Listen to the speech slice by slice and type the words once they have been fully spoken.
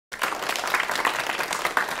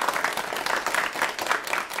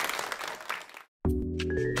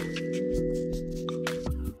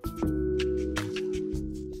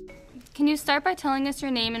you start by telling us your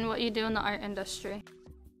name and what you do in the art industry?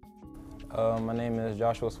 My name is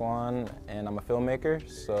Joshua Swan, and I'm a filmmaker,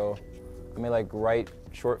 so I may write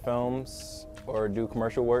short films or do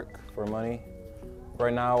commercial work for money.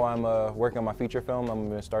 Right now I'm working on my feature film. I'm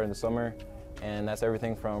going to start in the summer, and that's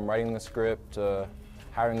everything from writing the script to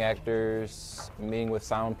hiring actors, meeting with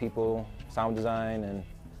sound people, sound design, and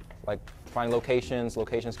finding locations,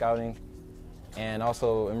 location scouting. And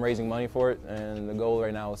also I'm raising money for it, and the goal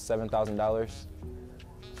right now is $7,000.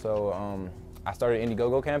 So I started an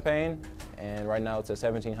Indiegogo campaign, and right now it's at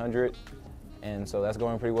 $1,700, and so that's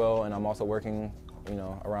going pretty well. And I'm also working,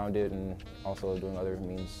 around it, and also doing other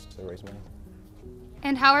means to raise money.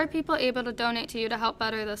 And how are people able to donate to you to help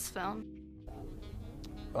better this film?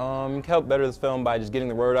 You can help better this film by just getting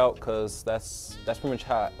the word out, because that's pretty much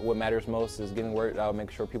what matters most, is getting the word out,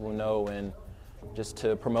 making sure people know, and just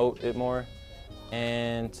to promote it more.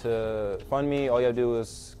 And to fund me, all you have to do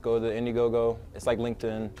is go to Indiegogo. It's like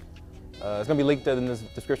LinkedIn. It's going to be linked in the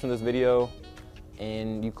description of this video,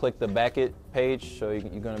 and you click the back it page, so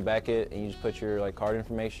you're going to back it, and you just put your card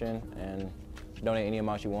information and donate any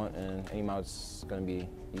amount you want, and any amount's going to be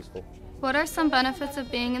useful. What are some benefits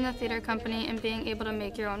of being in the theater company and being able to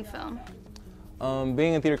make your own film?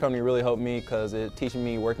 Being in a theater company really helped me, because it teaches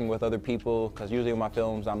me working with other people, because usually with my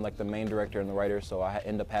films I'm the main director and the writer, so I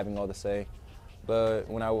end up having all the say. But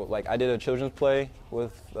when I did a children's play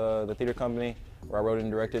with the theater company, where I wrote and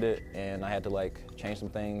directed it, and I had to change some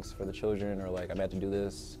things for the children, or I had to do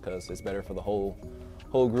this because it's better for the whole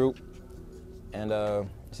group. And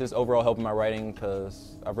it's just overall helping my writing,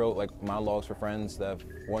 because I wrote monologues for friends that have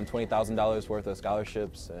won $20,000 worth of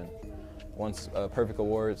scholarships and won perfect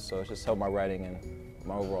awards, so it's just helped my writing and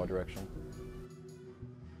my overall direction.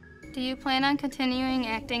 Do you plan on continuing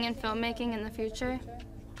acting and filmmaking in the future?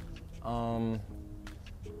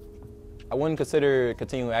 I wouldn't consider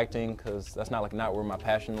continuing acting, because that's not where my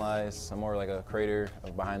passion lies. I'm more a creator,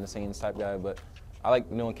 a behind-the-scenes type guy, but I like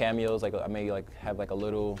doing cameos. I may have a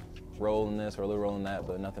little role in this or a little role in that,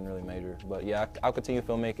 but nothing really major. But yeah, I'll continue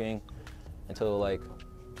filmmaking until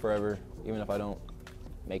forever, even if I don't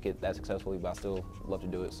make it that successfully, but I still love to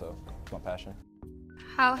do it, so it's my passion.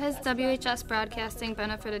 How has WHS broadcasting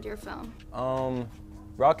benefited your film?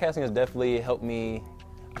 Broadcasting has definitely helped me.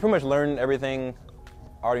 I pretty much learned everything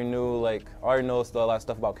I already knew. I already know a lot of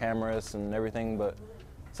stuff about cameras and everything, but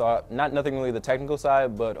so nothing really the technical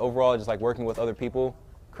side, but overall just working with other people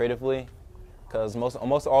creatively, because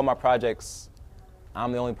almost all my projects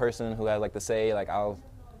I'm the only person who has the say.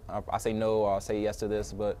 I say no or I'll say yes to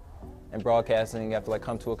this, but in broadcasting you have to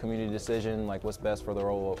come to a community decision, what's best for the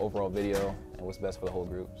overall video and what's best for the whole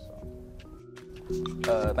group.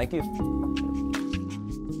 So thank you.